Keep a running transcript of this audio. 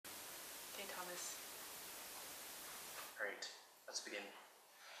Let's begin.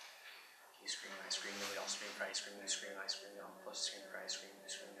 You scream, I scream, we all scream for ice cream, you scream, I scream, we all plus scream for ice cream, you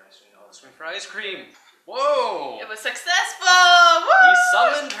scream, I scream, we all scream for ice cream. Whoa! It was successful! Woo! We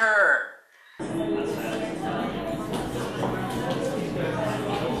summoned her!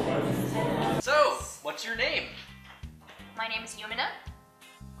 So, what's your name? My name is Yuminem.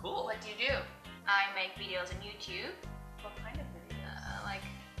 Cool. What do you do? I make videos on YouTube. What kind of videos? Like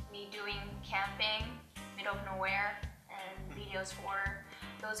me doing camping, middle of nowhere, and videos for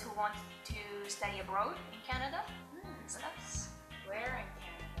those who want to study abroad in Canada. Stuff. Where in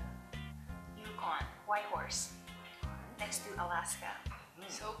Canada? Yukon, Whitehorse, next to Alaska.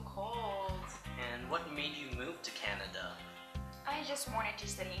 So cold. And what made you move to Canada? I just wanted to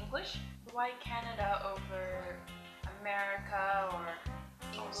study English. Why Canada over America or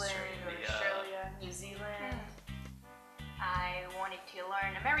England or Australia, New Zealand? I wanted to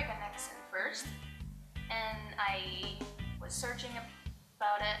learn American accent first, and I was searching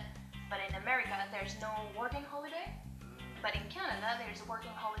about it, but in America there's no working holiday, but in Canada there's a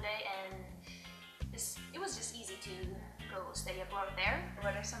working holiday, and it was just easy to go study abroad there.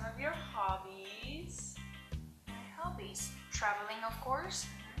 What are some of your hobbies? My hobbies? Traveling, of course,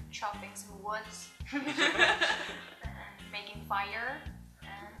 chopping some woods, making fire,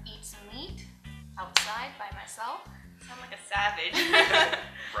 and eat some meat outside by myself. Sound like a savage.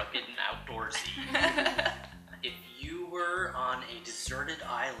 Rugged and outdoorsy. If you were on a deserted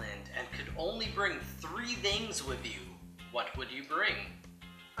island and could only bring 3 things with you, what would you bring?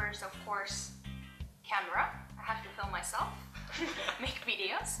 First, of course, camera. I have to film myself, make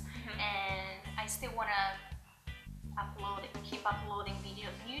videos, and I still want to keep uploading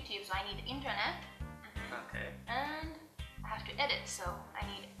videos on YouTube, so I need internet. Okay. And I have to edit, so I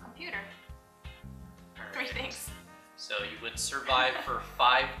need a computer. All 3 right. things. So you would survive for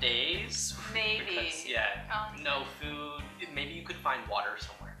 5 days? Maybe. Because, no food. Maybe you could find water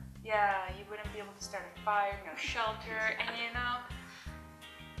somewhere. Yeah, you wouldn't be able to start a fire, no shelter, and you know,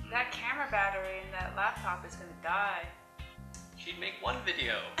 that camera battery in that laptop is gonna die. She'd make 1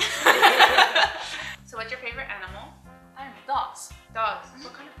 video. So what's your favorite animal? I don't know, dogs. Dogs.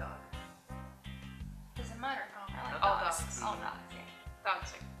 What kind of dog? Doesn't matter. I like All dogs. dogs. All dogs, yeah.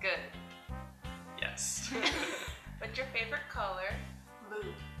 Dogs are good. Yes. What's your favorite color?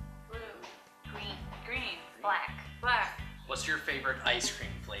 Blue, Blue. green, Green. black, Black. What's your favorite ice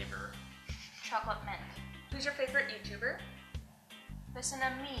cream flavor? chocolate mint. Who's your favorite YouTuber?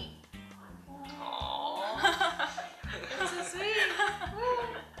 Listn.me. Aww. That's so sweet.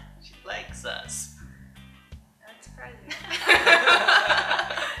 She likes us. That's surprising.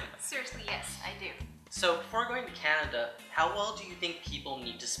 Seriously, yes, I do. So before going to Canada, how well do you think people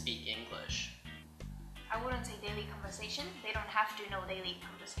need to speak English? I wouldn't say daily conversation. They don't have to know daily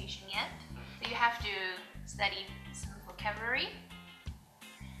conversation yet. But you have to study some vocabulary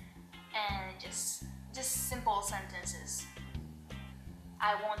and just simple sentences.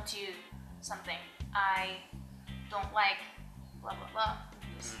 I want to something. I don't like blah blah blah.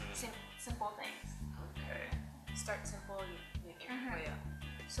 Just simple things. Okay. Start simple, you make your way up.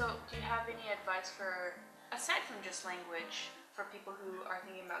 So, do you have any advice for, aside from just language, for people who are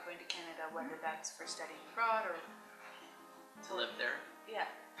thinking about going to Canada, whether that's for studying abroad or To live there? yeah?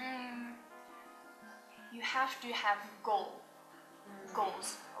 You have to have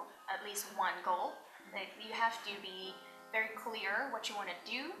goals, at least one goal. Like you have to be very clear what you want to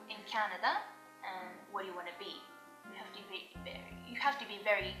do in Canada and what you want to be. You have to be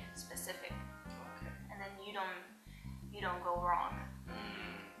very specific, Okay. and then you don't go wrong.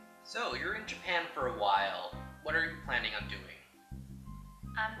 So you're in Japan for a while. What are you planning on doing?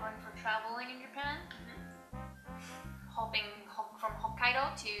 I'm going for traveling in Japan, hopping from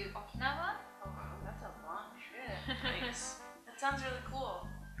Hokkaido to Okinawa. Oh, that's a long trip. Nice. That sounds really cool.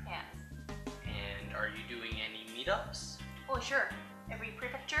 Yeah. And are you doing any meetups? Oh sure. Every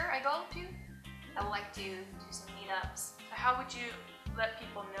prefecture I go to, I would like to do some meetups. So how would you let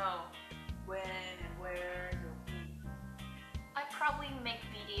people know when and where you'll be? I probably make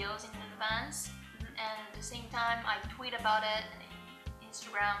videos in advance, and at the same time I tweet about it on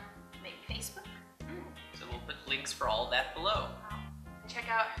Instagram, maybe Facebook. So we'll put links for all that below. Check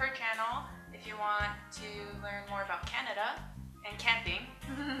out her channel if you want to learn more about Canada and camping.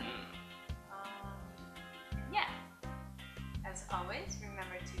 Yeah. As always,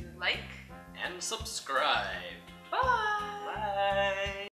 remember to like And subscribe.